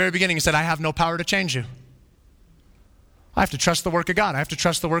up here at the very beginning and said, I have no power to change you. I have to trust the work of God. I have to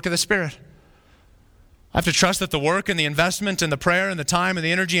trust the work of the Spirit. I have to trust that the work and the investment and the prayer and the time and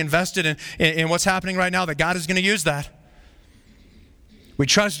the energy invested in what's happening right now, that God is going to use that. We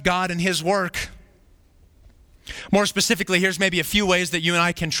trust God in his work. More specifically, here's maybe a few ways that you and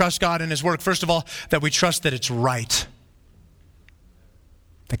I can trust God in his work. First of all, that we trust that it's right.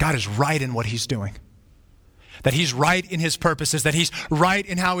 That God is right in what he's doing. That he's right in his purposes. That he's right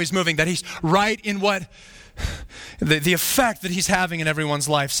in how he's moving. That he's right in what the effect that he's having in everyone's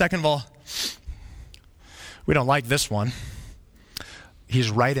life. Second of all, we don't like this one.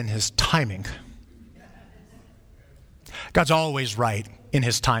 He's right in his timing. God's always right in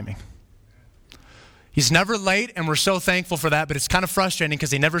his timing. He's never late, and we're so thankful for that, but it's kind of frustrating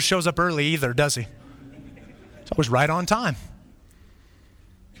because he never shows up early either, does he? He's always right on time.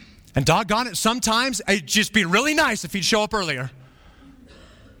 And doggone it, sometimes it'd just be really nice if he'd show up earlier.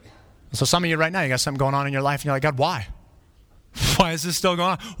 So some of you right now, you got something going on in your life, and you're like, God, why? Why is this still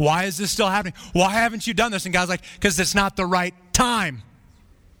going on? Why is this still happening? Why haven't you done this? And God's like, because it's not the right time.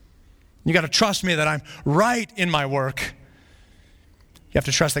 You got to trust me that I'm right in my work. You have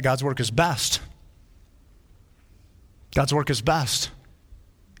to trust that God's work is best. God's work is best.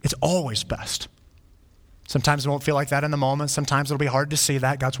 It's always best. Sometimes it won't feel like that in the moment. Sometimes it'll be hard to see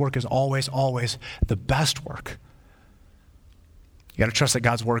that. God's work is always, always the best work. You got to trust that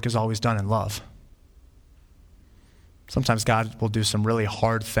God's work is always done in love. Sometimes God will do some really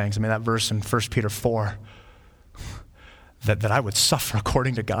hard things. I mean, that verse in 1 Peter 4, that I would suffer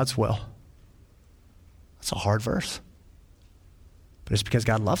according to God's will. That's a hard verse. But it's because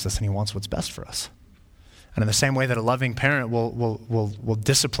God loves us and he wants what's best for us. And in the same way that a loving parent will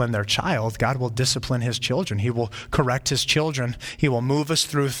discipline their child, God will discipline his children. He will correct his children. He will move us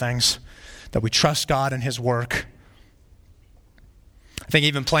through things, that we trust God and his work. I think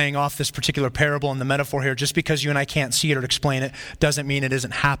even playing off this particular parable and the metaphor here, just because you and I can't see it or explain it, doesn't mean it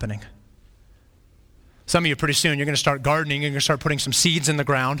isn't happening. Some of you pretty soon, you're going to start gardening, you're going to start putting some seeds in the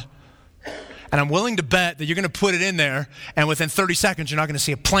ground. And I'm willing to bet that you're going to put it in there, and within 30 seconds, you're not going to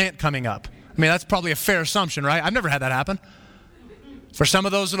see a plant coming up. I mean, that's probably a fair assumption, right? I've never had that happen. For some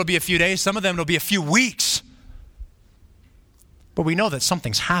of those, it'll be a few days. Some of them, it'll be a few weeks. But we know that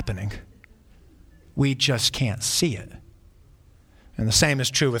something's happening. We just can't see it. And the same is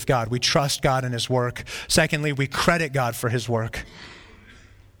true with God. We trust God in his work. Secondly, we credit God for his work.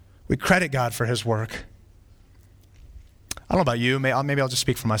 We credit God for his work. I don't know about you. Maybe I'll just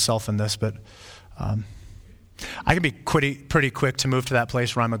speak for myself in this, but I can be pretty quick to move to that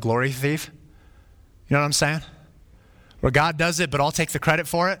place where I'm a glory thief. You know what I'm saying? Where God does it, but I'll take the credit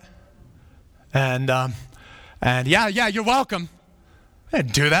for it. And yeah, you're welcome. I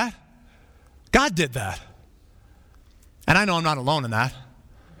didn't do that. God did that. And I know I'm not alone in that.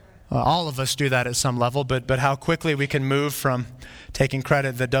 All of us do that at some level, but how quickly we can move from taking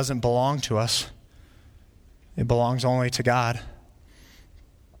credit that doesn't belong to us. It belongs only to God.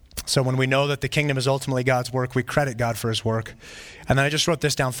 So when we know that the kingdom is ultimately God's work, we credit God for his work. And then I just wrote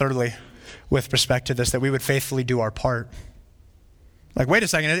this down thirdly with respect to this, that we would faithfully do our part. Like, wait a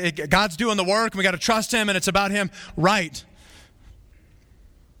second, God's doing the work, and we got to trust him, and it's about him. Right.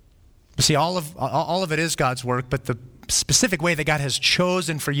 But see, all of it is God's work, but the specific way that God has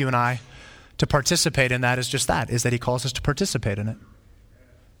chosen for you and I to participate in that is just that, is that he calls us to participate in it.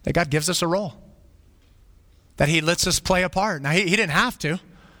 That God gives us a role. That he lets us play a part. Now, he didn't have to.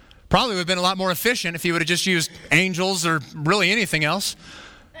 Probably would have been a lot more efficient if he would have just used angels or really anything else.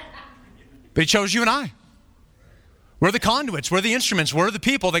 But he chose you and I. We're the conduits. We're the instruments. We're the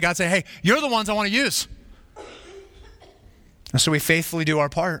people that God said, hey, you're the ones I want to use. And so we faithfully do our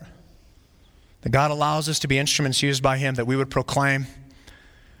part. That God allows us to be instruments used by him, that we would proclaim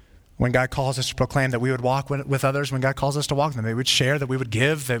when God calls us to proclaim, that we would walk with others when God calls us to walk with them, that we would share, that we would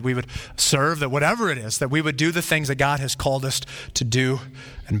give, that we would serve, that whatever it is, that we would do the things that God has called us to do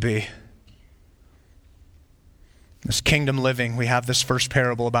and be. This kingdom living, we have this first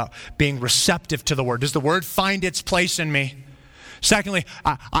parable about being receptive to the word. Does the word find its place in me? Secondly,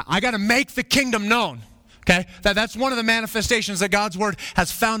 I got to make the kingdom known. Okay, that's one of the manifestations that God's word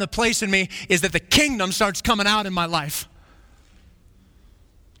has found a place in me, is that the kingdom starts coming out in my life.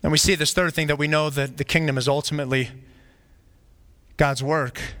 And we see this third thing, that we know that the kingdom is ultimately God's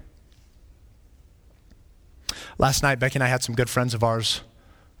work. Last night, Becky and I had some good friends of ours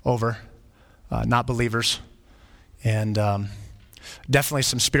over, not believers, and definitely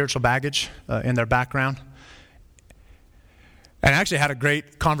some spiritual baggage in their background. And I actually had a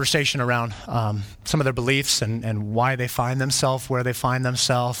great conversation around some of their beliefs and why they find themselves where they find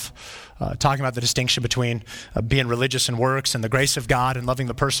themselves, talking about the distinction between being religious and works and the grace of God and loving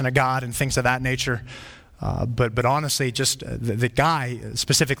the person of God and things of that nature. But honestly, just the guy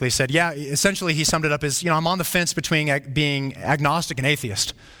specifically said, yeah, essentially he summed it up as, I'm on the fence between being agnostic and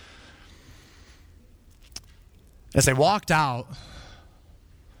atheist. As they walked out,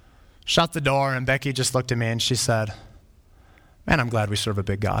 shut the door, and Becky just looked at me and she said, man, I'm glad we serve a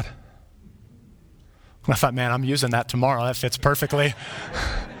big God. And I thought, man, I'm using that tomorrow. That fits perfectly.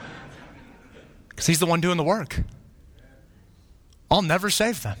 Because he's the one doing the work. I'll never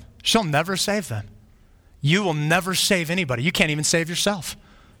save them. She'll never save them. You will never save anybody. You can't even save yourself.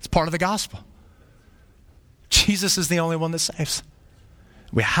 It's part of the gospel. Jesus is the only one that saves.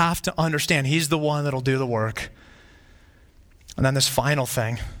 We have to understand he's the one that'll do the work. And then this final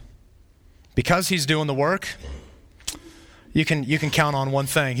thing, because he's doing the work, you can count on one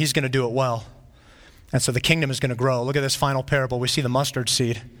thing. He's going to do it well. And so the kingdom is going to grow. Look at this final parable. We see the mustard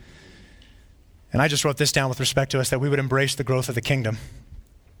seed. And I just wrote this down with respect to us, that we would embrace the growth of the kingdom.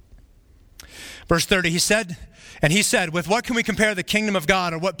 Verse 30, he said, with what can we compare the kingdom of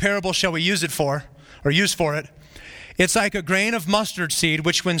God, or what parable shall we use for it? It's like a grain of mustard seed,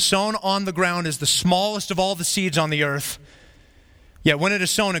 which when sown on the ground is the smallest of all the seeds on the earth. Yet when it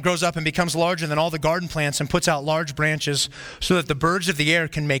is sown, it grows up and becomes larger than all the garden plants and puts out large branches so that the birds of the air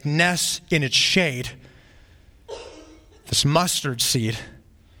can make nests in its shade. This mustard seed.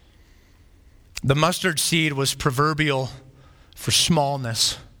 The mustard seed was proverbial for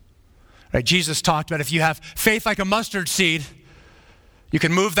smallness. Right? Jesus talked about if you have faith like a mustard seed, you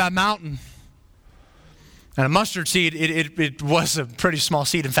can move that mountain. And a mustard seed, it was a pretty small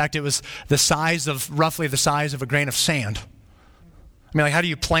seed. In fact, it was roughly the size of a grain of sand. I mean, like, how do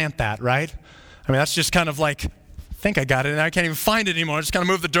you plant that, right? I mean, that's just kind of like, I think I got it, and I can't even find it anymore. I just kind of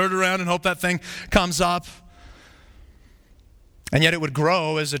move the dirt around and hope that thing comes up. And yet it would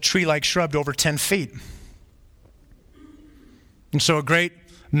grow as a tree-like shrub to over 10 feet. And so a great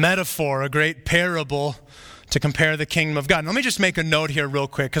metaphor, a great parable to compare the kingdom of God. And let me just make a note here real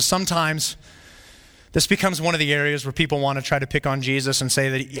quick, because sometimes this becomes one of the areas where people want to try to pick on Jesus and say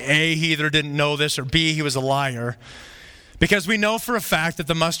that A, he either didn't know this, or B, he was a liar. Because we know for a fact that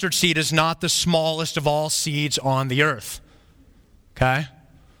the mustard seed is not the smallest of all seeds on the earth. Okay?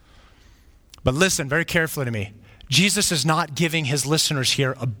 But listen very carefully to me. Jesus is not giving his listeners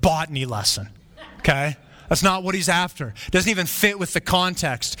here a botany lesson. Okay? That's not what he's after. It doesn't even fit with the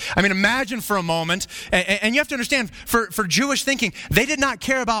context. I mean, imagine for a moment, and you have to understand, for Jewish thinking, they did not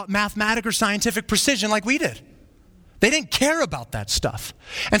care about mathematical or scientific precision like we did. They didn't care about that stuff.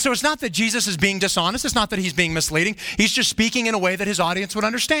 And so it's not that Jesus is being dishonest. It's not that he's being misleading. He's just speaking in a way that his audience would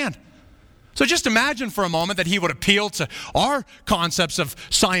understand. So just imagine for a moment that he would appeal to our concepts of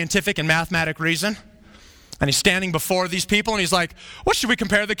scientific and mathematical reason. And he's standing before these people and he's like, what should we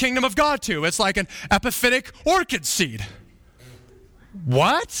compare the kingdom of God to? It's like an epiphytic orchid seed.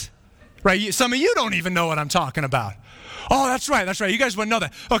 What? Right? Some of you don't even know what I'm talking about. Oh, that's right. You guys wouldn't know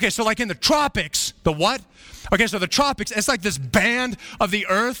that. Okay, so like in the tropics, the what? Okay, so the tropics, it's like this band of the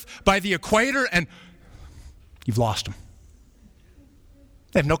earth by the equator, and you've lost them.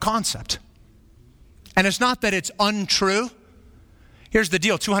 They have no concept. And it's not that it's untrue. Here's the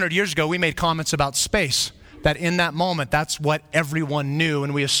deal. 200 years ago, we made comments about space, that in that moment, that's what everyone knew,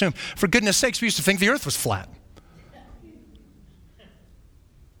 and we assumed. For goodness sakes, we used to think the earth was flat.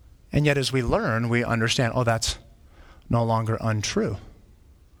 And yet as we learn, we understand, oh, that's no longer untrue.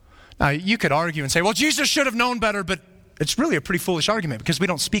 Now, you could argue and say, well, Jesus should have known better, but it's really a pretty foolish argument because we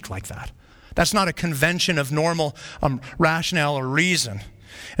don't speak like that. That's not a convention of normal rationale or reason.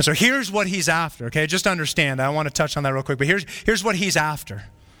 And so here's what he's after, okay? Just understand, I want to touch on that real quick, but here's what he's after.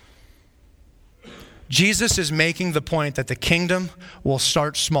 Jesus is making the point that the kingdom will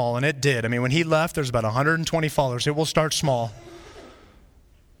start small, and it did. I mean, when he left, there's about 120 followers. It will start small,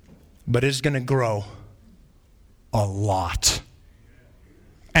 but it's going to grow a lot.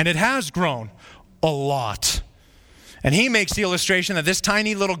 And it has grown a lot. And he makes the illustration that this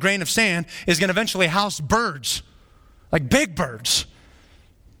tiny little grain of sand is going to eventually house birds, like big birds.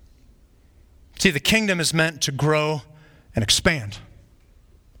 See, the kingdom is meant to grow and expand.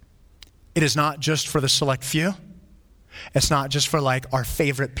 It is not just for the select few. It's not just for like our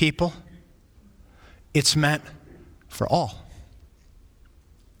favorite people. It's meant for all.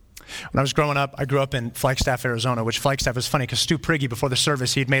 When I was growing up, I grew up in Flagstaff, Arizona, which Flagstaff is funny because Stu Prigge, before the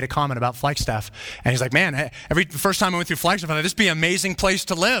service, he'd made a comment about Flagstaff. And he's like, man, the first time I went through Flagstaff, I thought, this would be an amazing place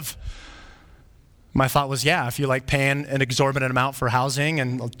to live. My thought was, yeah, if you like paying an exorbitant amount for housing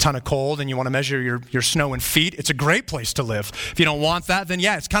and a ton of cold and you want to measure your snow in feet, it's a great place to live. If you don't want that, then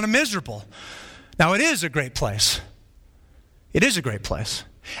yeah, it's kind of miserable. Now, it is a great place. It is a great place.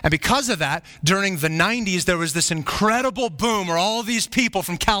 And because of that, during the 90s, there was this incredible boom where all these people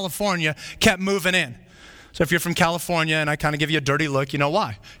from California kept moving in. So if you're from California and I kind of give you a dirty look, you know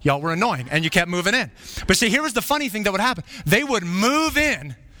why. Y'all were annoying and you kept moving in. But see, here was the funny thing that would happen. They would move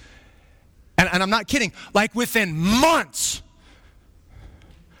in, and I'm not kidding, like within months,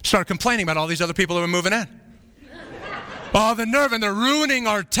 start complaining about all these other people who were moving in. Oh, the nerve, and they're ruining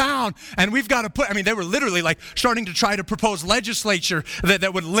our town. And we've got to they were literally like starting to try to propose legislature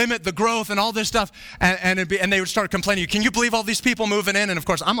that would limit the growth and all this stuff. And they would start complaining, can you believe all these people moving in? And of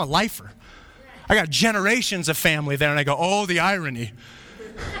course, I'm a lifer. I got generations of family there. And I go, oh, the irony.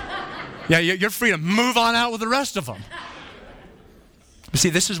 Yeah, you're free to move on out with the rest of them. But see,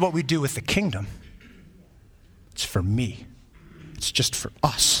 this is what we do with the kingdom. It's for me. It's just for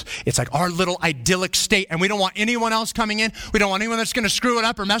us. It's like our little idyllic state, and we don't want anyone else coming in. We don't want anyone that's going to screw it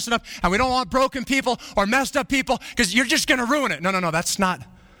up or mess it up, and we don't want broken people or messed up people because you're just going to ruin it. No, that's not what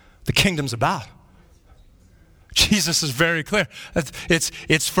the kingdom's about. Jesus is very clear.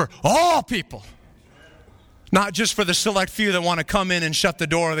 It's for all people, not just for the select few that want to come in and shut the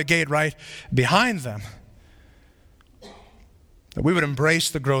door or the gate right behind them. That we would embrace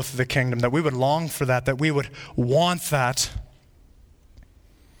the growth of the kingdom, that we would long for that we would want that.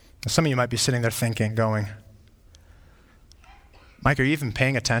 Some of you might be sitting there thinking, going, Mike, are you even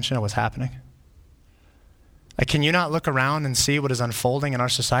paying attention to what's happening? Like, can you not look around and see what is unfolding in our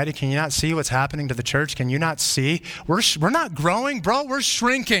society? Can you not see what's happening to the church? Can you not see? We're not growing, bro. We're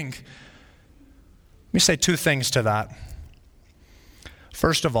shrinking. Let me say two things to that.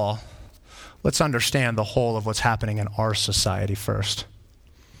 First of all, let's understand the whole of what's happening in our society first.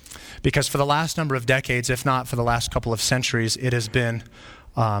 Because for the last number of decades, if not for the last couple of centuries, it has been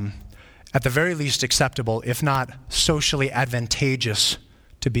at the very least acceptable, if not socially advantageous,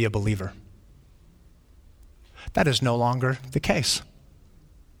 to be a believer. That is no longer the case.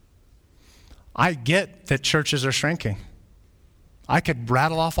 I get that churches are shrinking. I could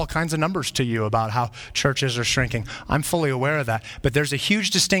rattle off all kinds of numbers to you about how churches are shrinking. I'm fully aware of that. But there's a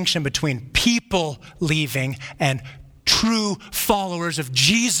huge distinction between people leaving and true followers of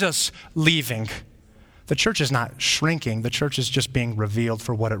Jesus leaving. The church is not shrinking. The church is just being revealed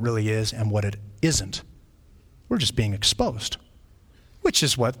for what it really is and what it isn't. We're just being exposed, which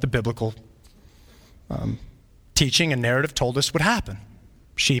is what the biblical teaching and narrative told us would happen.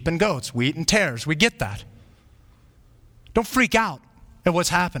 Sheep and goats, wheat and tares. We get that. Don't freak out at what's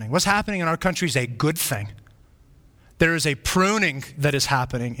happening. What's happening in our country is a good thing. There is a pruning that is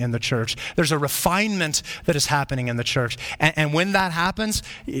happening in the church. There's a refinement that is happening in the church. And when that happens,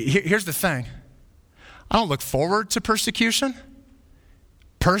 here's the thing. I don't look forward to persecution,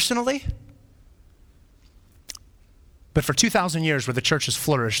 personally. But for 2,000 years where the church has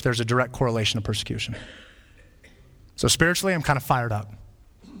flourished, there's a direct correlation of persecution. So spiritually, I'm kind of fired up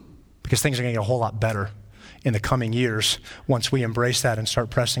because things are going to get a whole lot better in the coming years once we embrace that and start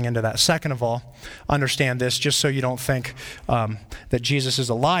pressing into that. Second of all, understand this, just so you don't think that Jesus is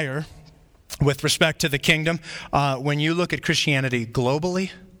a liar with respect to the kingdom. When you look at Christianity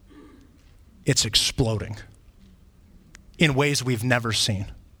globally, it's exploding in ways we've never seen.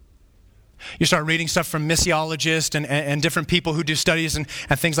 You start reading stuff from missiologists and different people who do studies and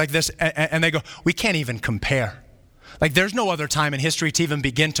things like this, and they go, we can't even compare. Like, there's no other time in history to even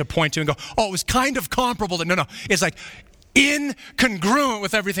begin to point to and go, oh, it was kind of comparable to, no. It's like incongruent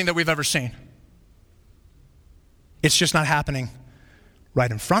with everything that we've ever seen. It's just not happening right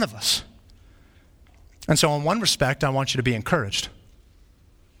in front of us. And so in one respect, I want you to be encouraged.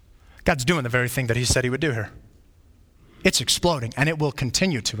 God's doing the very thing that he said he would do here. It's exploding, and it will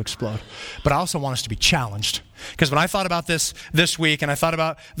continue to explode. But I also want us to be challenged. Because when I thought about this week, and I thought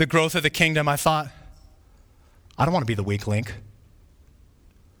about the growth of the kingdom, I thought, I don't want to be the weak link.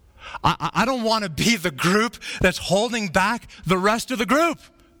 I don't want to be the group that's holding back the rest of the group.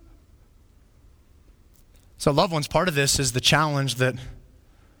 So, loved ones, part of this is the challenge that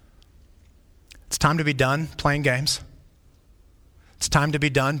it's time to be done playing games. It's time to be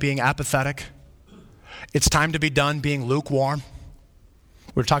done being apathetic. It's time to be done being lukewarm.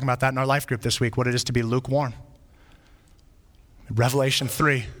 We were talking about that in our life group this week, what it is to be lukewarm. Revelation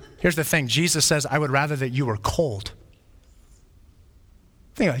 3. Here's the thing. Jesus says, I would rather that you were cold.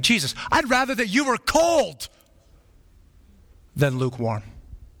 Think about it. Jesus, I'd rather that you were cold than lukewarm.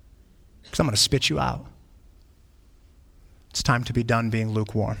 Because I'm going to spit you out. It's time to be done being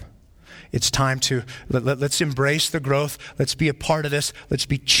lukewarm. It's time to, let's embrace the growth. Let's be a part of this. Let's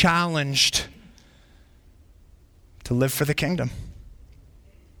be challenged to live for the kingdom.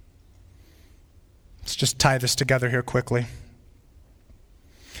 Let's just tie this together here quickly.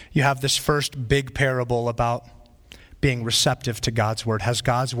 You have this first big parable about being receptive to God's word. Has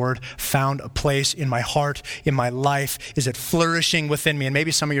God's word found a place in my heart, in my life? Is it flourishing within me? And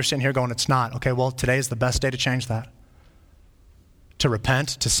maybe some of you are sitting here going, it's not. Okay, well, today is the best day to change that. To repent,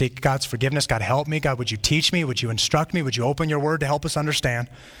 to seek God's forgiveness. God, help me. God, would you teach me? Would you instruct me? Would you open your word to help us understand?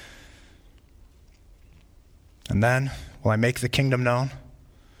 And then, will I make the kingdom known?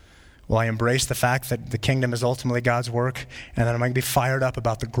 Will I embrace the fact that the kingdom is ultimately God's work? And then I'm going to be fired up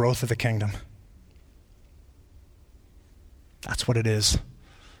about the growth of the kingdom. That's what it is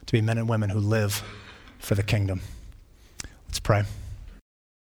to be men and women who live for the kingdom. Let's pray.